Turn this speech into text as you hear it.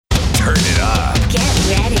Turn it up. Get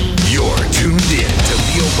ready. You're tuned in to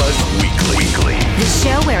VO Buzz Weekly. The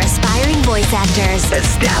show where aspiring voice actors,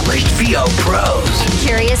 Established VO pros, and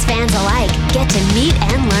curious fans alike get to meet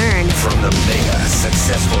and learn. from the mega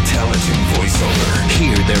successful talent in voiceover,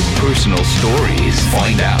 hear their personal stories,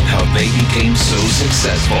 find out how they became so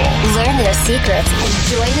successful. Learn their secrets and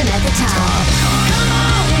join them at the top.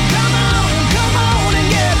 Come on and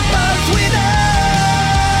get buzzed with us.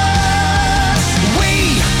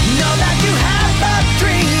 We know that you have a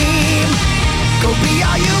dream. Go be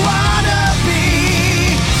all you wanna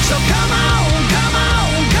be. So come on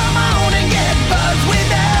and get buzzed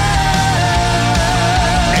with us.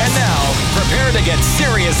 And now, prepare to get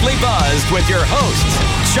seriously buzzed with your hosts,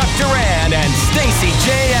 Chuck Duran and Stacey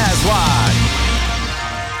J. Aswan.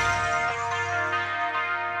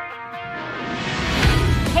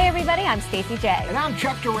 Hey everybody, I'm Stacey J. And I'm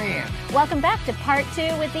Chuck Duran. Welcome back to part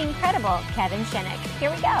 2 with the incredible Kevin Shinnick. Here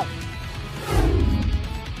we go.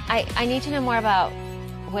 I need to know more about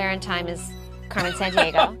Where in Time is Carmen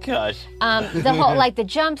Sandiego. Gosh. The whole, like the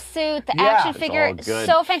jumpsuit, the Yeah, action it's figure, all good.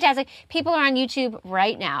 so fantastic. People are on YouTube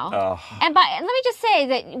right now. Oh. And let me just say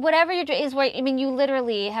that whatever you're doing is where, I mean, you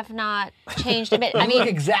literally have not changed a bit. I You look mean,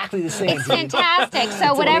 exactly the same. it's fantastic.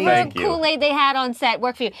 So whatever Thank you. Kool-Aid they had on set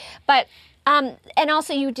worked for you. But and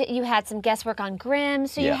also you had some guest work on Grimm,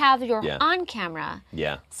 so you Yeah. have your Yeah. on-camera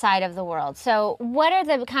Yeah. side of the world. So what are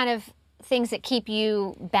the kind of things that keep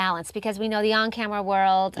you balanced? Because we know the on-camera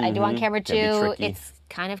world, I do on-camera Can be too. tricky. It's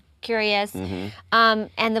kind of curious. And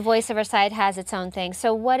the voiceover side has its own thing.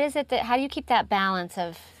 So what is it how do you keep that balance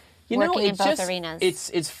of working in both arenas?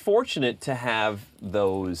 It's fortunate to have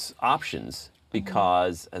those options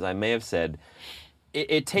because, as I may have said,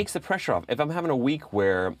 it takes the pressure off. If I'm having a week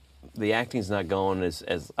where the acting's not going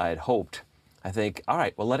as I had hoped, I think, all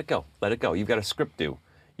right, well, let it go. Let it go. You've got a script due,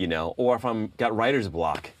 Or if I'm got writer's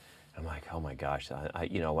block, I'm like, oh my gosh,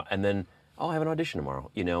 and then, I have an audition tomorrow,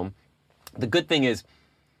 The good thing is,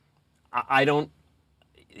 I don't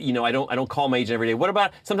call my agent every day. What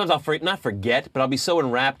about, sometimes I'll not forget, but I'll be so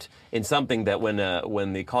enwrapped in something that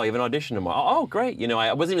when they call, you have an audition tomorrow. Oh, great.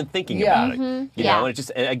 I wasn't even thinking about it. Yeah. And it's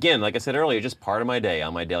just, and again, like I said earlier, just part of my day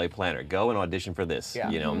on my daily planner. Go and audition for this, Yeah.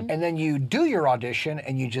 Mm-hmm. And then you do your audition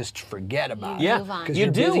and you just forget about it. Yeah. Move on. Because You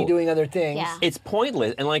you're do. busy doing other things. Yeah. It's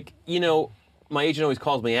pointless. And my agent always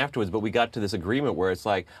calls me afterwards, but we got to this agreement where it's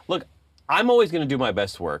like, look, I'm always going to do my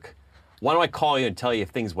best work. Why don't I call you and tell you if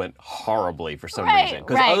things went horribly for some Right, reason?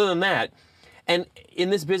 Because right. other than that, and in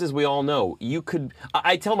this business, we all know,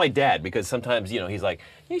 I tell my dad, because sometimes, he's like,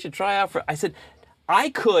 you should try out for, I said, I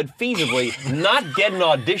could feasibly not get an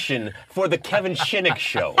audition for the Kevin Shinnick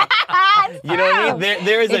show. You know what I mean?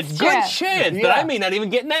 There is a It's good true. chance that Yeah. I may not even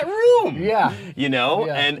get in that room. Yeah.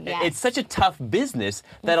 And Yes. it's such a tough business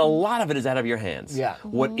that a lot of it is out of your hands. Yeah.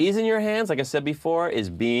 What is in your hands, like I said before, is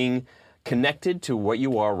being connected to what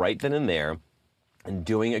you are right then and there and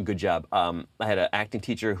doing a good job. I had an acting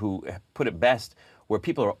teacher who put it best, where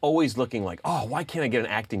people are always looking like, oh, why can't I get an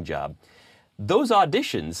acting job? Those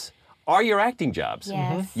auditions are your acting jobs.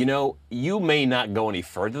 Yes. You may not go any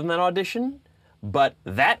further than that audition, but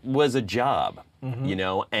that was a job,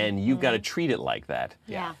 and you've got to treat it like that.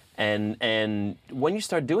 Yeah. And when you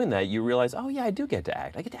start doing that, you realize, oh yeah, I do get to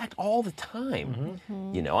act. I get to act all the time.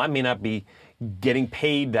 I may not be getting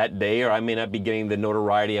paid that day, or I may not be getting the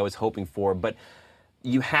notoriety I was hoping for, but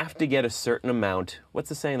you have to get a certain amount. What's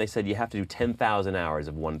the saying? They said you have to do 10,000 hours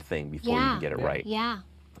of one thing before you Yeah. can get it right. Yeah.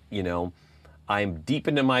 I'm deep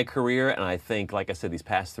into my career, and I think, like I said, these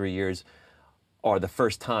past 3 years are the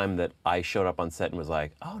first time that I showed up on set and was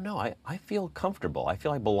like, oh no, I feel comfortable. I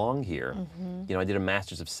feel I belong here. I did a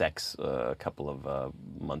Masters of Sex a couple of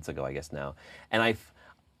months ago, I guess now, and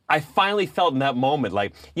I finally felt in that moment,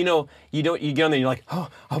 like, you get on there and you're like, oh,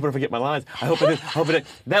 I hope I don't forget my lines. I hope I did.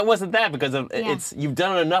 That wasn't that, because you've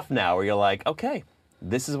done it enough now where you're like, okay,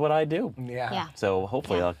 this is what I do. Yeah. So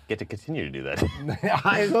hopefully Yeah. I'll get to continue to do that.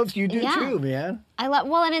 I hope you do Yeah. too, man. I love,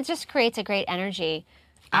 well, and it just creates a great energy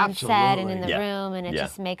on set and in the Yeah. room, and it Yeah.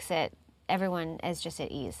 just makes everyone is just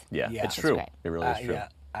at ease. Yeah, Yeah. it's That's true. great. It really is true. Yeah,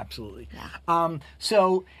 absolutely.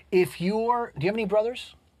 So do you have any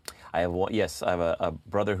brothers? I have one. Yes, I have a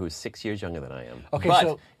brother who's 6 years younger than I am. Okay, but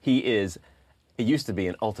so- he used to be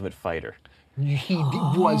an ultimate fighter. He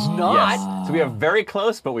was not. Yes. So we are very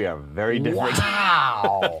close, but we are very different.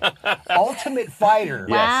 Wow. Ultimate Fighter.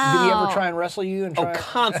 Yes. Did he ever try and wrestle you? And try?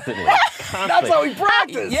 Constantly. That's how he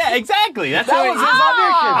practiced. Yeah, exactly. That's That how was his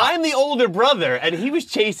audition. I'm the older brother, and he was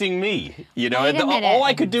chasing me. You know, Wait a minute. all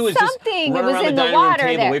I could do was Something just run was around in the the dining room water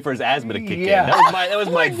table, there. wait for his asthma to kick Yeah. in. That was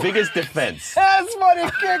my biggest defense. That's funny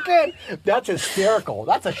kicking. That's hysterical.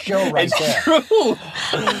 That's a show right It's there. true.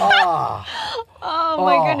 Oh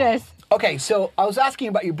my goodness. Okay, so I was asking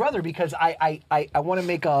about your brother because I want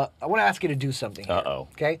to ask you to do something here. Uh-oh.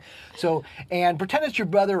 Okay, so and pretend it's your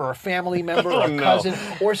brother or a family member or a no. cousin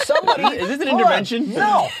or somebody. Is this an Hold on. intervention?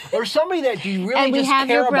 No, or somebody that you really And we just have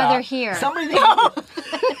care your brother about. here. Somebody that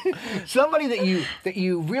somebody that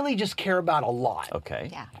you really just care about a lot. Okay.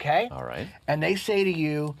 Yeah. Okay. All right. And they say to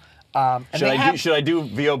you. And Should I do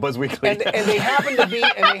VO Buzz Weekly? and they happen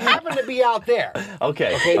to be out there.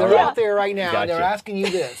 Okay. Okay, all they're right. out there right now. And they're Gotcha. asking you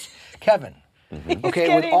this, Kevin. Okay,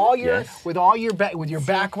 Yes. with your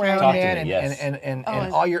background, Talk to man, me, and, yes. and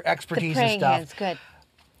Oh, all your The expertise and praying stuff. hands, good.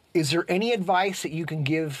 Is there any advice that you can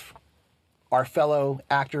give our fellow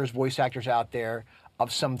actors, voice actors out there,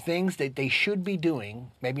 of some things that they should be doing,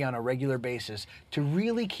 maybe on a regular basis, to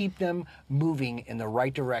really keep them moving in the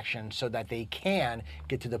right direction, so that they can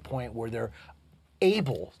get to the point where they're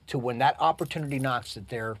able to, when that opportunity knocks, that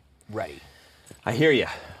they're ready? I hear you.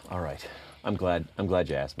 All right. I'm glad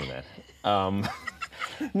you asked me that.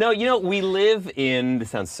 No, you know, we live in, this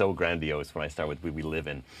sounds so grandiose when I start with we live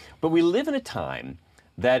in, but we live in a time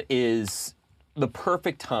that is the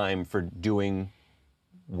perfect time for doing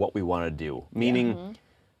what we want to do. Meaning,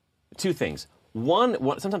 two things. One,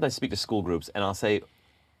 sometimes I speak to school groups and I'll say,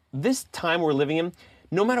 this time we're living in,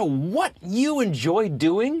 no matter what you enjoy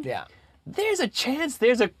doing, Yeah. there's a chance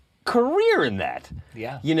there's a career in that.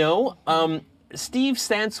 Yeah. You know, Steve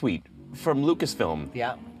Sansweet from Lucasfilm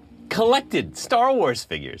Yeah. collected Star Wars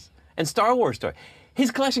figures and Star Wars toys. His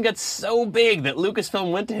collection got so big that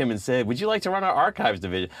Lucasfilm went to him and said, would you like to run our archives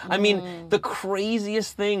division? I mean, the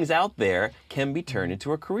craziest things out there can be turned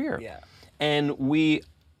into a career. Yeah. And we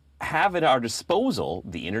have at our disposal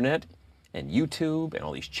the internet and YouTube and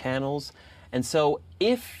all these channels. And so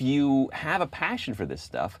if you have a passion for this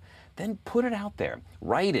stuff, then put it out there.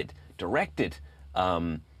 Write it, direct it,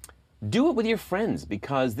 do it with your friends,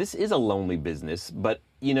 because this is a lonely business. But,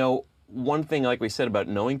 you know, one thing, like we said about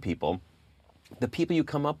knowing people, the people you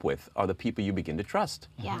come up with are the people you begin to trust.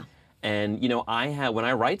 Yeah. And, you know, when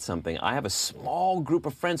I write something, I have a small group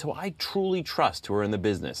of friends who I truly trust who are in the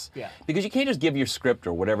business. Yeah. Because you can't just give your script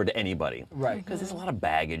or whatever to anybody. Right. Because there's a lot of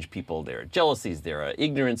baggage, people, there are jealousies, there are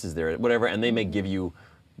ignorances, there are whatever, and they may give you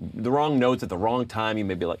the wrong notes at the wrong time. You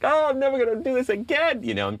may be like, oh, I'm never going to do this again,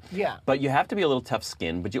 you know. Yeah. But you have to be a little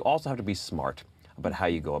tough-skinned, but you also have to be smart about how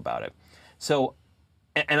you go about it. So,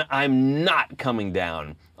 and I'm not coming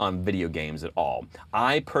down on video games at all.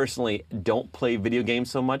 I personally don't play video games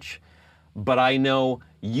so much, but I know,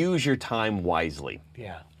 use your time wisely.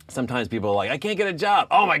 Yeah. Sometimes people are like, I can't get a job.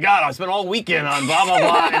 Oh my God, I spent all weekend on blah, blah,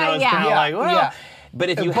 blah. And I was kind of Yeah, like, well. yeah. But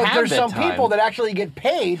if you But have there's that some time, people that actually get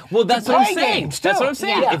paid. well, that's to what I'm play saying. games, That's too. what I'm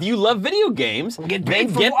saying. Yeah. If you love video games, Get paid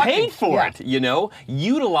then for get watching. paid for Yeah. it. You know,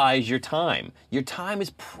 utilize your time. Your time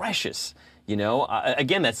is precious. You know,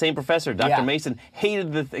 again, that same professor, Dr. Yeah. Mason,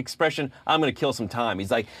 hated the expression, I'm going to kill some time.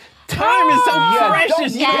 He's like, time is so Yeah, precious.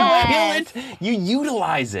 don't You don't Yes. kill it. You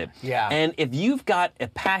utilize it. Yeah. And if you've got a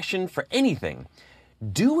passion for anything,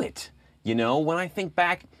 do it. You know, when I think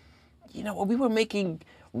back, you know, we were making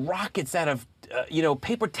rockets out of, you know,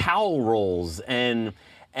 paper towel rolls and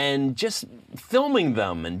just filming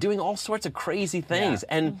them and doing all sorts of crazy things.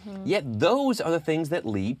 And yet those are the things that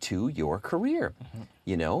lead to your career,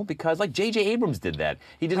 you know, because like J.J. Abrams did that.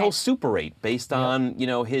 He did whole Super 8 based on, you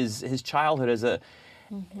know, his childhood as a,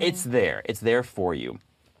 it's there for you.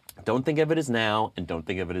 Don't think of it as now and don't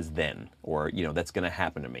think of it as then, or, you know, that's going to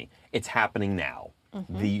happen to me. It's happening now.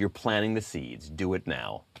 You're planting the seeds. Do it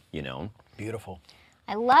now, you know. Beautiful.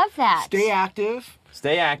 I love that. Stay active.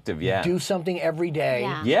 Stay active, yeah. Do something every day.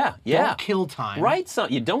 Yeah. Yeah. Don't kill time. Write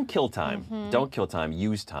something. You don't kill time. Don't kill time.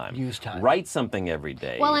 Use time. Use time. Write something every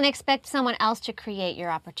day. Well, and expect someone else to create your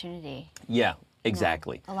opportunity. yeah,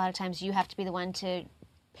 exactly. A lot of times you have to be the one to,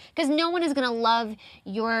 because no one is going to love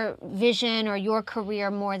your vision or your career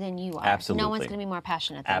more than you are. Absolutely. No one's going to be more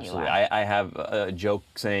passionate than Absolutely. you are. I have a joke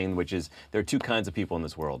saying, which is, there are two kinds of people in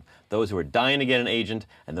this world. Those who are dying to get an agent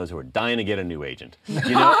and those who are dying to get a new agent. You know?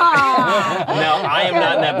 Now, I am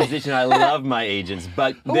not in that position. I love my agents,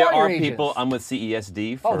 but there are are your people. agents? I'm with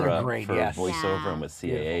CESD Oh, for, they're great, for yes. voiceover. Yeah. I'm with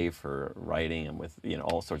CAA for writing. I'm with, you know,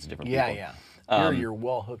 all sorts of different Yeah, people. yeah. You're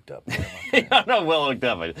well hooked up. I'm not well hooked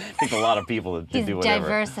up. It takes a lot of people to He's do whatever.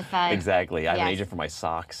 diversified. Exactly. I have an Yes. agent for my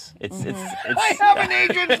socks. It's I have an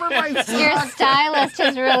agent for my Your stylist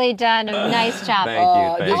has really done a nice job. Thank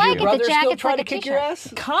you. Thank Does you. I like your it. The brother still jacket's try like to a kick your t-shirt.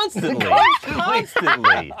 ass?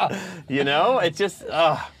 Constantly. You know, it's just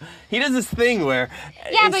he does this thing where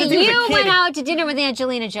Yeah, but since he was a you kid, went out to dinner with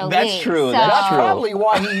Angelina Jolie. That's true, So that's That's true. probably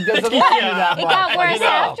why he doesn't like you that It much. got worse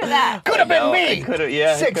after that. Could have been No, me. it could've-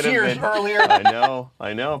 yeah, it 6 could've years been. earlier.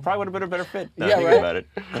 I know. Probably would have been a better fit. Now Yeah, I think right? about it.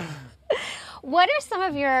 What are some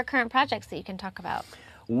of your current projects that you can talk about?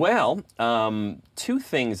 Well, 2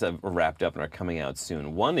 things have wrapped up and are coming out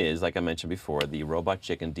soon. One is, like I mentioned before, the Robot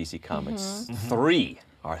Chicken DC Comics 3,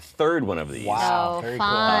 our third one of these. Wow. So very cool.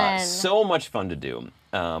 fun. So much fun to do.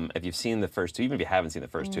 If you've seen the first 2, even if you haven't seen the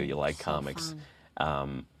first 2, you like comics.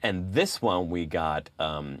 And this one, we got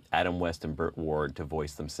Adam West and Burt Ward to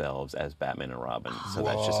voice themselves as Batman and Robin. So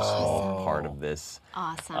that's just a small part of this.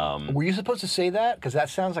 Awesome. Were you supposed to say that? Because that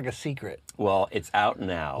sounds like a secret. Well, it's out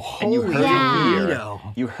now. And you heard Yeah. it here. Toledo.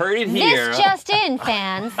 You heard it here. This just in,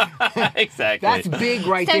 fans. Exactly. That's big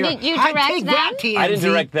right So there. did you I'd direct take them? that, TMZ. I didn't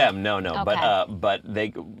direct them, no. Okay. But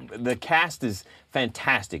the cast is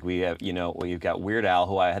fantastic. We have, we've got Weird Al,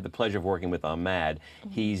 who I had the pleasure of working with on Mad.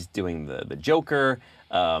 He's doing the Joker.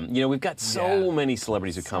 We've got so many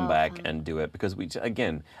celebrities who come back and do it because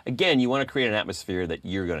again, you want to create an atmosphere that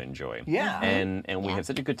you're going to enjoy. Yeah. And we have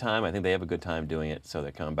such a good time. I think they have a good time doing it, so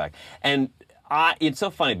they're coming back. And it's so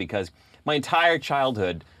funny because my entire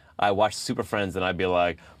childhood, I watched Super Friends and I'd be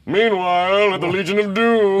like, meanwhile, at the Legion of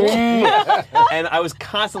Doom. And I was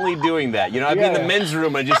constantly doing that. I'd be in the men's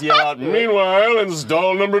room and I'd just yell out, meanwhile, in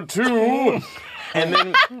stall number 2. And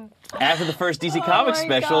then after the first DC Comics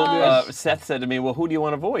special, Seth said to me, well, who do you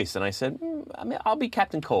want to voice? And I said, I'll be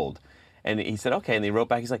Captain Cold. And he said, okay. And he wrote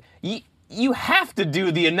back, he's like, you have to do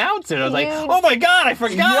the announcer. And I was like, oh my God, I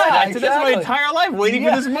forgot. Yeah, I said, that's my exactly. entire life waiting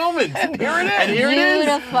for this moment. And here it is.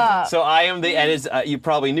 Beautiful. So I am and as you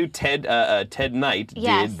probably knew, Ted Knight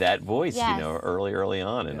Yes. did that voice, Yes. early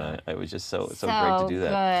on, and I was just so great to So do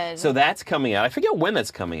that. good. So that's coming out. I forget when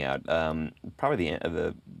that's coming out. Probably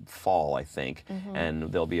the fall, I think. And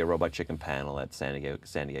there'll be a Robot Chicken panel at San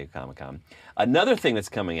Diego Comic-Con. Another thing that's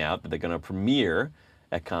coming out that they're going to premiere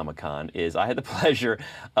at Comic-Con is I had the pleasure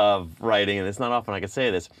of writing, and it's not often I can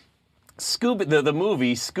say this, the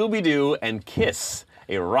movie Scooby-Doo and Kiss,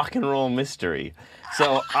 a rock and roll mystery.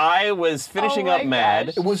 So I was finishing up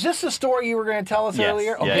Mad. Was this the story you were going to tell us Yes.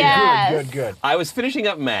 earlier? Yeah, Okay, yeah. good. I was finishing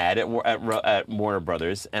up Mad at Warner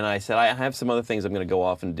Brothers, and I said, I have some other things I'm going to go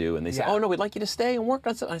off and do. And they said, Yeah. oh, no, we'd like you to stay and work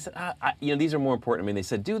on something. I said, these are more important to me. They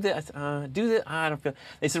said, do this. I said, do this. I don't feel.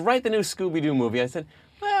 They said, write the new Scooby-Doo movie. I said,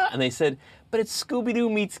 well, and they said, but it's Scooby-Doo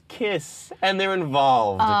meets Kiss, and they're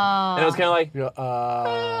involved. And I was kind of like,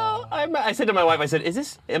 well, I said to my wife, I said,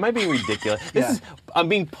 am I being ridiculous? I'm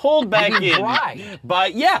being pulled back being in. bribed.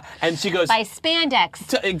 And she goes, By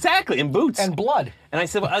spandex. exactly, in boots. And blood. And I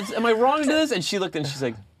said, well, am I wrong to do this? And she looked and she's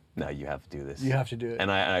like, no, you have to do this. You have to do it.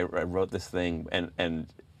 And I wrote this thing, and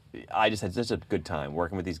I just had such a good time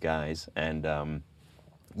working with these guys, and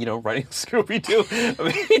writing Scooby-Doo. I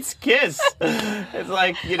mean, it's Kiss. It's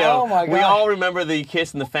like, Oh my we gosh. all remember the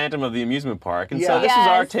Kiss and the Phantom of the amusement park, and so Yeah. this is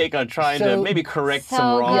our Yes. take on trying So- to maybe correct So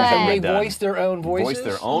some wrongs good. that And they we've done. voice their own voices? Voice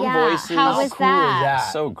their own Yeah, voices. how was cool is that?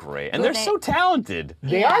 that? So great, and they're they- so talented.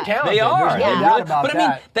 They are talented. They are. There's no They doubt really- about but I mean,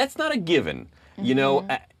 that. that's not a given. You know,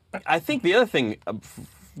 I think the other thing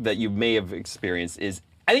that you may have experienced is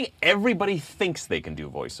I think everybody thinks they can do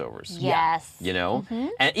voiceovers. Yes. You know?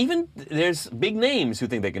 And even there's big names who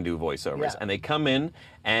think they can do voiceovers. Yeah. And they come in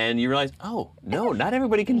and you realize, oh, no, not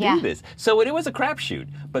everybody can Yeah. do this. So it was a crapshoot.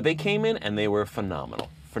 But they came in and they were phenomenal.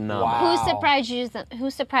 Phenomenal. Wow. Who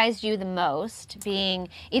surprised you the most? Being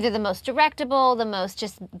either the most directable, the most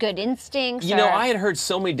just good instincts. You know, or- I had heard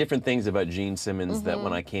so many different things about Gene Simmons that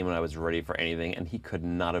when I came and I was ready for anything, and he could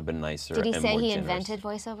not have been nicer. Did he and say more he generous. invented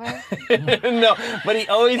voiceover? No, but he's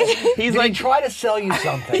Did like, he try to sell you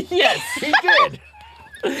something? yes, He did.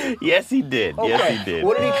 yes, he did. Yes, Okay. he did.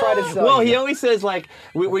 What did he try to sell Well, you? he always says like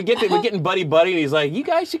we're getting buddy, and he's like, you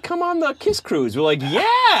guys should come on the Kiss cruise. We're like,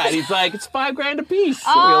 yeah, and he's like, it's $5,000 a piece.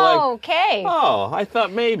 And we're like, Oh, okay. oh, I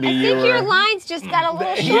thought maybe I you think were. your lines just got a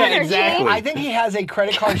little Yeah, shorter, exactly. Gene. I think he has a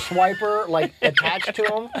credit card swiper like attached to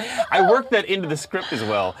him. I worked that into the script as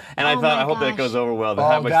well, and I Oh thought my I hope that gosh. goes over well. Oh,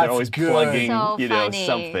 How much that's they're always good. plugging, So funny.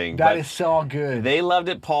 something. That But is so good. they loved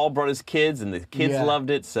it. Paul brought his kids, and the kids Yeah.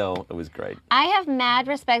 loved it, so it was great. I have mad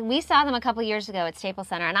respect. We saw them a couple years ago at Staples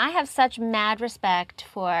Center, and I have such mad respect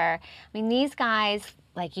for. These guys,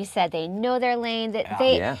 like you said, they know their lane. That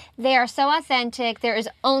Yeah. they are so authentic. There is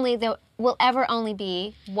only will ever only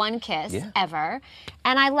be one kiss ever.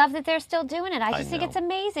 And I love that they're still doing it. I just think it's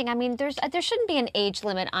amazing. I mean, there shouldn't be an age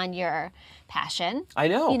limit on your passion. I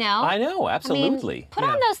know. You know? I know, absolutely. I mean, put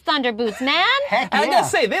on those Thunder boots, man. Heck I yeah. gotta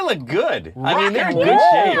say, they look good. I mean, they're in good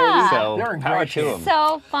Yeah. shape. So They're in power great to shape. them.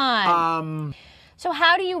 So fun. So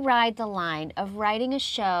how do you ride the line of writing a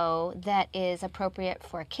show that is appropriate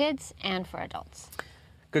for kids and for adults?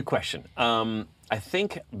 Good question. I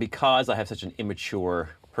think because I have such an immature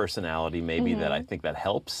personality, maybe that I think that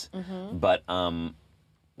helps. But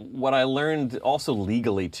what I learned also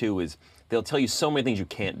legally too is they'll tell you so many things you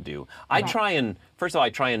can't do. First of all, I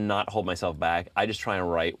try and not hold myself back. I just try and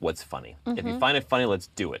write what's funny. If you find it funny, let's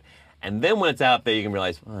do it. And then when it's out there, you can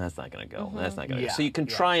realize, well, that's not going to go. That's not going to go. So you can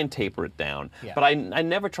try and taper it down. Yeah. But I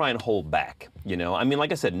never try and hold back, you know? I mean,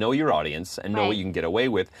 like I said, know your audience and know what you can get away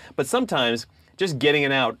with. But sometimes just getting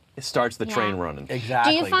it out starts the train running.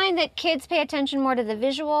 Exactly. Do you find that kids pay attention more to the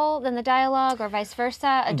visual than the dialogue, or vice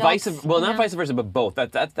versa? Adults, Not vice versa, but both.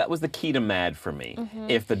 That was the key to Mad for me.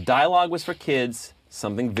 If the dialogue was for kids,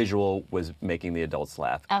 something visual was making the adults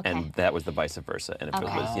laugh, and that was the vice versa. And if it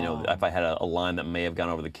was, you know, if I had a line that may have gone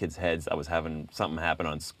over the kids' heads, I was having something happen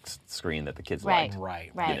on screen that the kids liked. Right.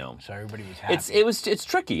 You know, So everybody was happy. it's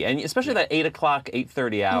tricky, and especially that 8 o'clock,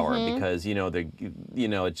 8:30 hour, because you know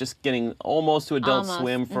it's just getting almost to Adult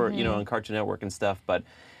Swim for you know on Cartoon Network and stuff, but.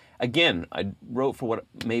 Again, I wrote for what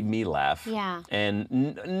made me laugh. Yeah. And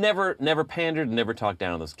never pandered, never talked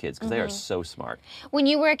down on those kids because they are so smart. When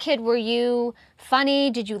you were a kid, were you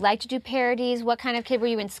funny? Did you like to do parodies? What kind of kid were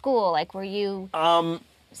you in school? Like, were you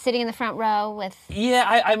sitting in the front row with...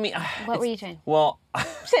 Yeah, I mean... What were you doing? Well...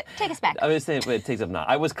 Take us back. I was saying, it takes up not.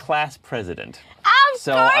 I was class president. Of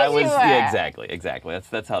So course I was, you were. yeah, exactly.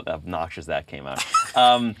 That's how obnoxious that came out.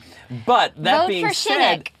 But that Vote being for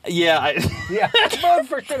said, Shinnick. yeah, Yeah, vote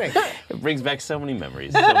for Shinnick. it brings back so many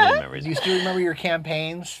memories. So many memories. Do you still remember your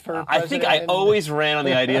campaigns for I think I always ran on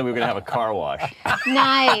the idea we were going to have a car wash,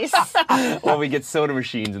 Nice. or we get soda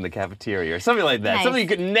machines in the cafeteria, or something like that. Nice. Something you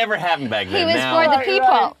could never happen back He then. was Now, for the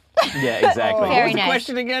people. yeah, exactly. What Very was the nice.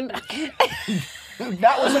 question again?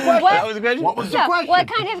 That was the question. That was the question. What was the So, question? what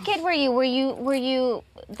kind of kid were you? Were you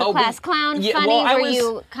the Oh, class clown, yeah, funny? well, I were was-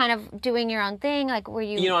 you kind of doing your own thing? Like, were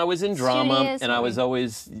you? You know, I was in drama, studious, and I or- was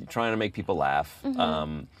always trying to make people laugh.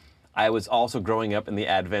 I was also growing up in the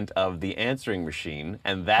advent of the answering machine,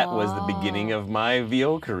 and that was the beginning of my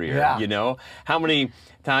VO career. Yeah. You know, how many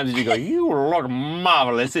times did you go, you look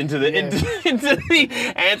marvelous into the into the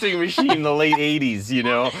answering machine in the late 80s, you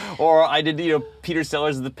know? Or I did, you know, Peter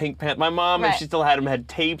Sellers of the Pink Panther. My mom, if Right. she still had them, had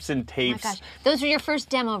tapes and Oh my tapes. gosh, those were your first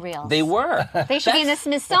demo reels. They were. They should be in the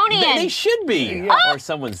Smithsonian. They should be, or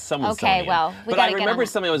someone's Okay, Smithsonian. well, we but gotta I get on remember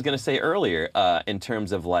that. something I was going to say earlier in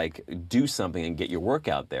terms of like do something and get your work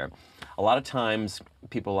out there. A lot of times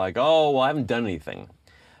people are like, oh, well, I haven't done anything.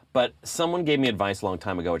 But someone gave me advice a long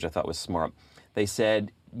time ago, which I thought was smart. They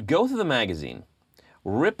said, go through the magazine,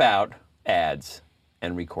 rip out ads,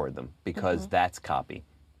 and record them because that's copy.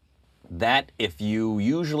 That if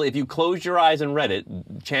you closed your eyes and read it,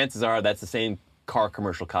 chances are that's the same car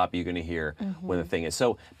commercial copy you're going to hear when the thing is.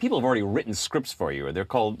 So people have already written scripts for you, or they're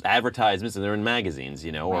called advertisements, and they're in magazines,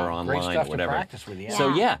 you know, or Great online stuff or whatever. to practice with, yeah.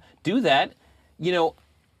 So yeah, do that. You know,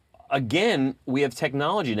 again, we have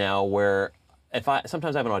technology now where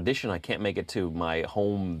sometimes I have an audition, I can't make it to my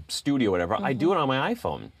home studio or whatever, I do it on my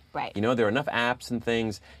iPhone. Right. You know, there are enough apps and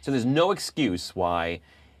things, so there's no excuse why,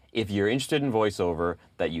 if you're interested in voiceover,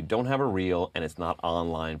 that you don't have a reel and it's not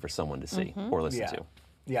online for someone to see or listen to.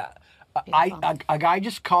 Yeah. A guy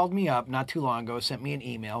just called me up not too long ago, sent me an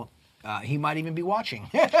email. He might even be watching.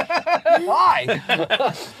 Why?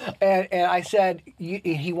 and I said,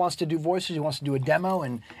 he wants to do voices, he wants to do a demo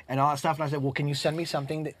and all that stuff. And I said, well, can you send me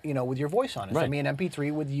something that, you know, with your voice on it? Right. Send me an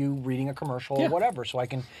MP3 with you reading a commercial or whatever, so I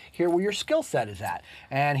can hear where your skill set is at.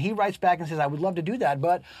 And he writes back and says, I would love to do that,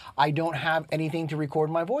 but I don't have anything to record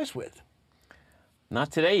my voice with. Not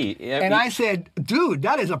today. And I said, dude,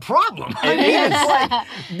 that is a problem. I mean, it's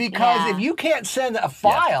like, because if you can't send a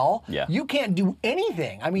file, Yeah. you can't do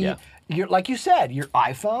anything. I mean, Yeah. you're like you said, your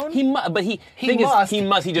iPhone. He must. He He just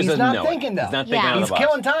He's doesn't not know thinking, it. though. He's not thinking Yeah. out of He's the box.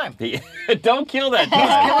 killing time. Don't kill that time.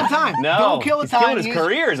 He's killing time. No, Don't kill the he's time. killing his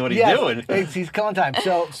career is what he's doing. He's killing time.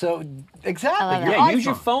 So exactly. love your that. Yeah, use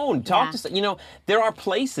your iPhone. phone. Talk Yeah. to, you know, there are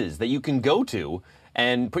places that you can go to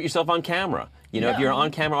and put yourself on camera. You know, if you're on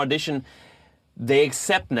camera audition, they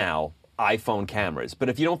accept now iPhone cameras. But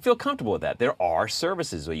if you don't feel comfortable with that, there are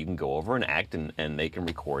services where you can go over and act and they can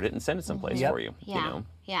record it and send it someplace Yep. for you. Yeah. You know?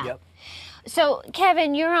 Yeah. Yep. So,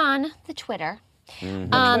 Kevin, you're on the Twitter.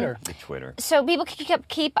 Twitter. The Twitter. So people can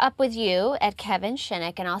keep up with you at Kevin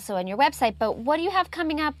Shinnick and also on your website. But what do you have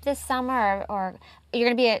coming up this summer? Or you're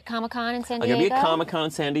going to be at Comic-Con in San Diego? I'm going to be at Comic-Con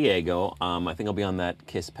in San Diego. I think I'll be on that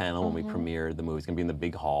KISS panel when we premiere the movie. It's going to be in the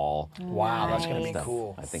big hall. Wow, that's going to be Nice.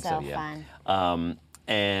 cool. I think So so, yeah. fun.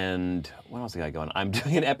 And what else I got going? I'm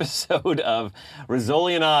doing an episode of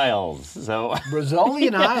Rizzolian Isles. So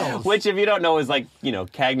Rizzolian Isles. which, if you don't know, is like,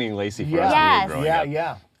 Cagney and Lacey for us Yes. when we were growing Yeah,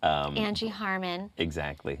 up. yeah. Angie Harmon.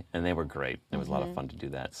 Exactly. And they were great. It was a lot of fun to do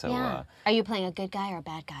that. So Yeah. Are you playing a good guy or a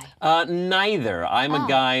bad guy? neither. I'm Oh. a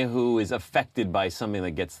guy who is affected by something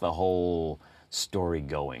that gets the whole story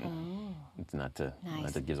going. It's not to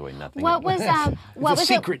give away nothing. What was what was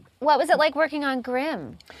secret. it? What was it like working on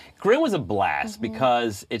Grimm? Grimm was a blast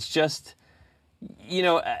because it's just,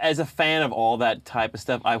 as a fan of all that type of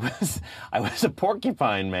stuff, I was a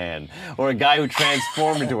porcupine man, or a guy who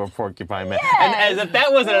transformed into a porcupine man. And as if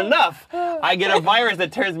that wasn't enough, I get a virus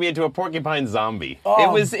that turns me into a porcupine zombie.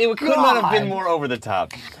 It could not have been more over the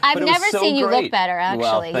top. I've But it was never so seen you great. look better,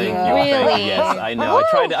 Well, actually. thank You you. Thank you. really- Yes, I know. I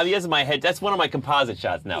tried to. Yes, my head. That's one of my composite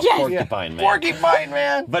shots now. Porcupine man. Porcupine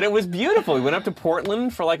man. But it was beautiful. We went up to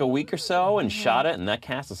Portland for like a week or so and shot it, and that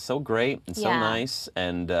cast was so great and so Yeah. nice.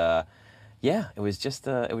 And it was just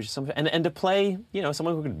something. And to play,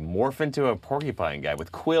 someone who could morph into a porcupine guy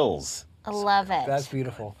with quills. I love it. That's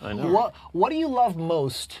beautiful. I know. What do you love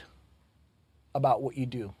most about what you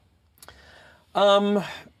do?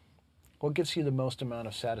 What gives you the most amount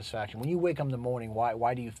of satisfaction when you wake up in the morning? Why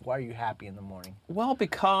are you happy in the morning? Well,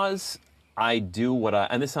 because I do what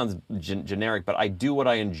and this sounds generic, but I do what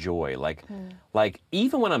I enjoy. Like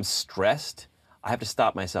even when I'm stressed, I have to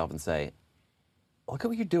stop myself and say, look at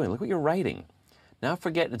what you're doing. Look what you're writing. Now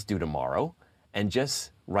forget it's due tomorrow and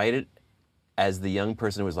just write it as the young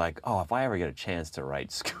person who was like, oh, if I ever get a chance to write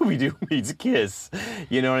Scooby-Doo meets Kiss,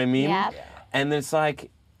 you know what I mean? Yep. And it's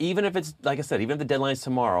like, even if it's, like I said, even if the deadline's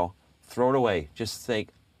tomorrow, throw it away. Just think,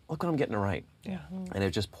 look what I'm getting to write. Yeah. And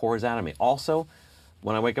it just pours out of me. Also,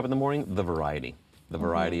 when I wake up in the morning, the variety. The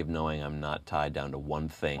variety of knowing I'm not tied down to one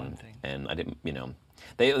thing. And I didn't,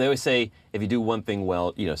 they always say, if you do one thing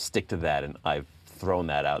well, stick to that. And I've thrown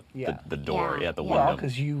that out the door, Yeah. the Yeah. window. Well,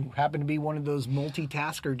 because you happen to be one of those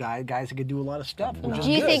multitasker guys that could do a lot of stuff. Which is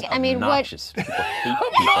Do you good. think? I mean, what? Obnoxious. People hate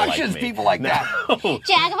people like Obnoxious me. people like that. No.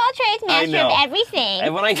 Jack of all trades, master know. of everything.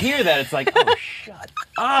 And when I hear that, it's like, oh, shut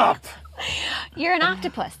up. You're an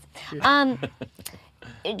octopus.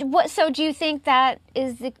 So do you think that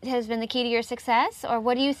has been the key to your success, or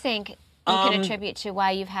what do you think you can attribute to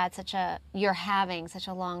why you're having such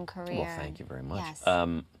a long career? Well, thank you very much. Yes.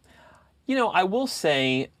 I will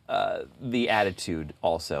say the attitude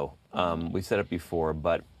also. We've said it before,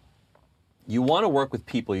 but you want to work with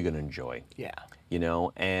people you're going to enjoy. Yeah.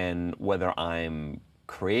 And whether I'm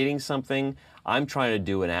creating something, I'm trying to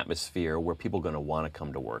do an atmosphere where people are going to want to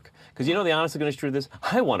come to work. Because the honest to goodness truth is,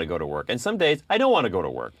 I want to go to work. And some days, I don't want to go to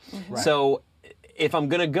work. Right. So if I'm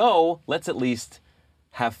going to go, let's at least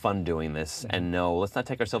have fun doing this and let's not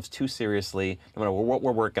take ourselves too seriously. No matter what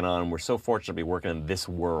we're working on, we're so fortunate to be working in this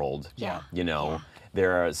world. Yeah.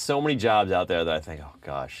 There are so many jobs out there that I think, oh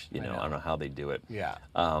gosh, I don't know how they do it. Yeah.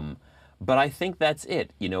 But I think that's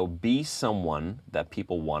it. Be someone that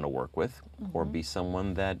people want to work with, or be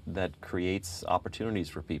someone that creates opportunities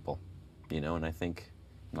for people. And I think,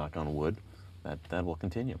 knock on wood, that will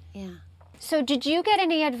continue. Yeah. So did you get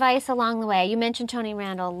any advice along the way? You mentioned Tony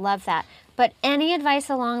Randall, love that. But any advice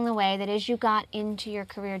along the way that as you got into your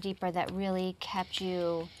career deeper that really kept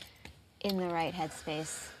you in the right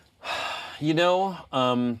headspace?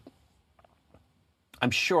 I'm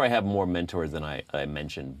sure I have more mentors than I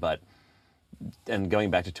mentioned, and going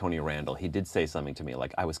back to Tony Randall, he did say something to me,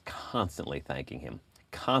 like I was constantly thanking him,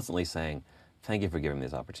 constantly saying, thank you for giving me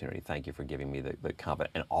this opportunity, thank you for giving me the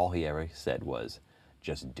confidence, and all he ever said was,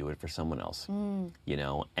 just do it for someone else,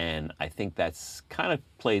 and I think that's kind of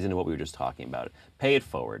plays into what we were just talking about. Pay it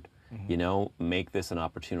forward, make this an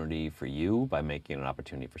opportunity for you by making it an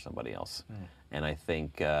opportunity for somebody else. And I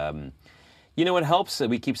think, it helps.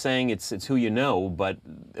 We keep saying it's who you know, but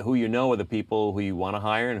who you know are the people who you want to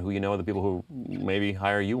hire, and who you know are the people who maybe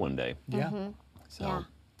hire you one day. Yeah. So Yeah.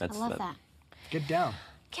 that's I love that. Get down.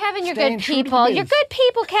 Kevin, you're Staying good true to the people. biz. You're good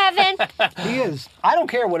people, Kevin. He is. I don't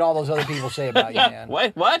care what all those other people say about you, man.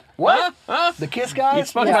 What? What? Huh? The Kiss guys? You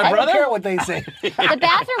spoke to my I brother? don't care what they say. The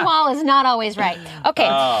bathroom wall is not always right. Okay,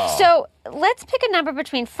 Oh. so let's pick a number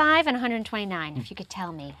between 5 and 129, if you could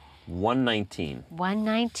tell me. 119.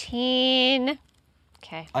 119.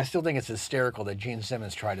 Okay. I still think it's hysterical that Gene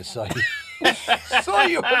Simmons tried to sell you. Sell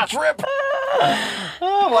you a trip.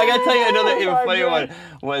 Oh, well, I got to tell you another my funny God. one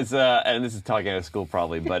was, and this is talking out of school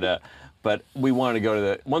probably, but But we wanted to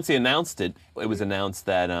go to once they announced it, it was announced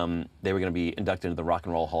that they were going to be inducted into the Rock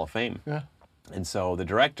and Roll Hall of Fame. Yeah. And so the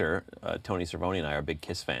director, Tony Cervoni, and I are big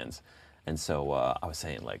Kiss fans. And so I was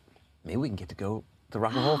saying, like, maybe we can get to go to the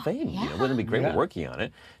Rock and Roll Hall of Fame. You know, wouldn't it be great? We're working on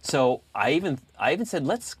it. So I even said,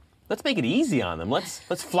 let's make it easy on them. Let's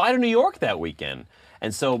fly to New York that weekend.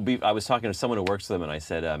 And so I was talking to someone who works for them, and I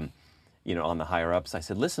said, you know, on the higher ups, I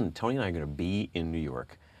said, listen, Tony and I are going to be in New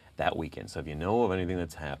York that weekend. So if you know of anything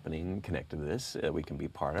that's happening connected to this, we can be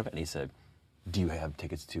part of it. And he said, do you have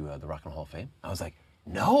tickets to the Rock and Roll Hall of Fame? I was like,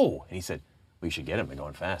 no. And he said, well, you should get them. They're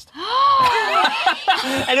going fast.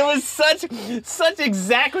 And it was such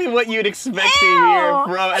exactly what you'd expect to hear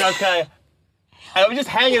from. And I was just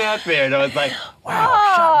hanging out there, and I was like,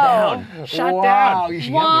 wow, shut down. You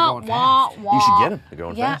should get them. They're going fast. You should get them. They're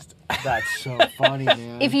going fast. That's so funny,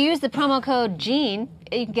 man. If you use the promo code Gene,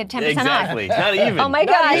 you can get 10% Exactly. off. Not even. Oh my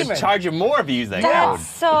gosh. Just charge you more if you use that That's code.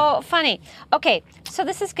 so funny. Okay, so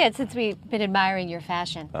this is good since we've been admiring your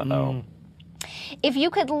fashion. Uh-oh. If you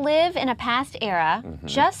could live in a past era Mm-hmm.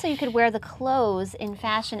 just so you could wear the clothes in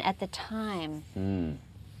fashion at the time, Mm.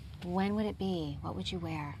 when would it be? What would you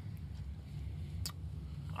wear?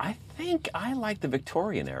 I think I like the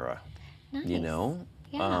Victorian era. Nice. You know?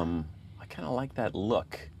 Yeah. I kind of like that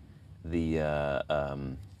look. The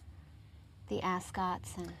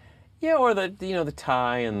ascots and yeah, or the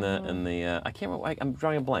tie and the I can't remember. I'm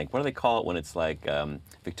drawing a blank. What do they call it when it's like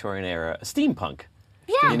Victorian era steampunk?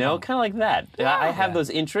 Yeah. You know, kind of like that. I have those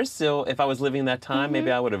interests, so if I was living that time,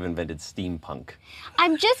 maybe I would have invented steampunk.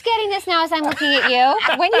 I'm just getting this now as I'm looking at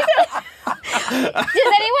you. When you said, does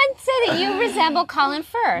anyone say that you resemble Colin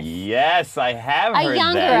Firth? Yes, I have A heard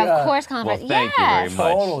younger, that. of course, Colin Well, Firth. thank you Yes. very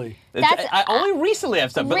much. Totally. I only recently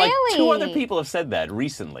have said, but like 2 Really? other people have said that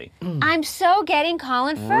recently. I'm so getting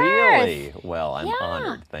Colin Firth. Really? Well, I'm Yeah.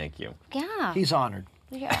 honored. Thank you. Yeah. He's honored.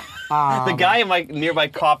 Yeah. The guy in my nearby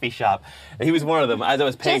coffee shop, he was one of them. As I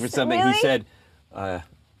was paying Just for something, really? he said, I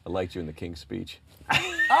liked you in the King's Speech.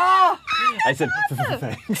 I said,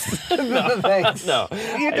 thanks. Thanks. No, You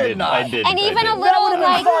I did didn't. not. I didn't. And I even a didn't. That would little, have been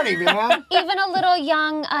like, funny, man. even a little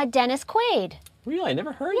young Dennis Quaid. Really? I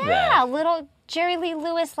never heard Yeah, that. little Jerry Lee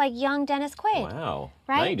Lewis, like young Dennis Quaid. Wow.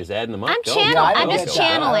 Right? Now you're just adding them up. I'm Go. channeling. Yeah, I I'm don't just get that. I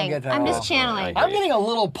don't channeling. get that I'm at just all. channeling. I I'm getting a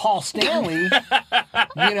little Paul Stanley.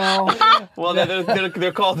 You know. Well,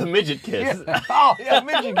 they're called the Midget Kiss. Oh, yeah,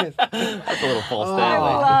 Michigan. That's a little Paul I Stanley.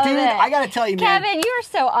 love Dude, it. I got to tell you, man. Kevin, you're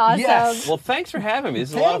so awesome. Yes. Well, thanks for having me. This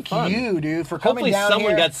is a lot of Thank fun. you, dude, for coming Hopefully down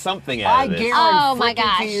someone here. got something out I of this. guarantee Oh, my to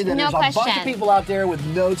gosh. you that No there's a bunch question. of people out there with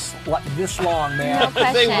notes this long, man. No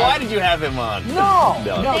question. Say, why did you have him on? No,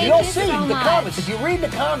 Thank you'll you see so the much. comments. If you read the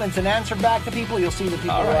comments and answer back to people, you'll see the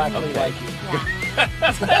people All who right, actually okay. like you.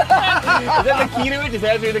 Is that the key to it? Just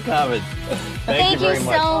answer in the comments. Thank you very so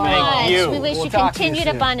much. much. Thank you. We wish We'll you talk to you continued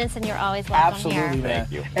soon. abundance, and you're always welcome Absolutely, here. man.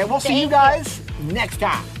 Thank you. And we'll see Thank you guys next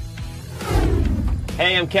time.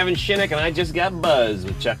 Hey, I'm Kevin Shinnick, and I just got buzzed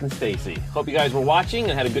with Chuck and Stacy. Hope you guys were watching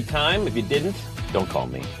and had a good time. If you didn't, don't call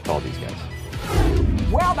me. Call these guys.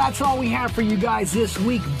 Well, that's all we have for you guys this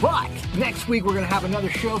week, but next week we're going to have another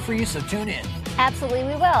show for you, so tune in. Absolutely,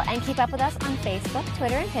 we will. And keep up with us on Facebook,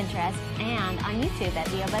 Twitter, and Pinterest, and on YouTube at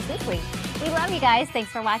VO Buzz Weekly. We love you guys. Thanks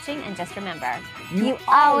for watching, and just remember, you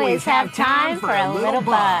always have time for a little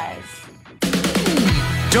buzz.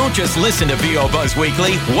 Don't just listen to VO Buzz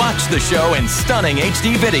Weekly. Watch the show in stunning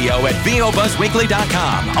HD video at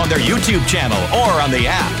VOBuzzWeekly.com, on their YouTube channel, or on the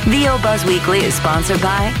app. VO Buzz Weekly is sponsored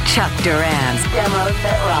by Chuck Duran's Demos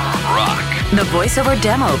That Rock. The voiceover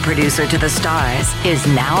demo producer to the stars is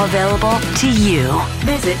now available to you.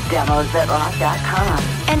 Visit DemosThatRock.com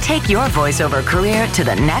and take your voiceover career to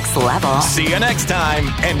the next level. See you next time.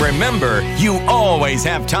 And remember, you always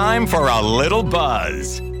have time for a little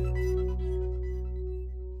buzz.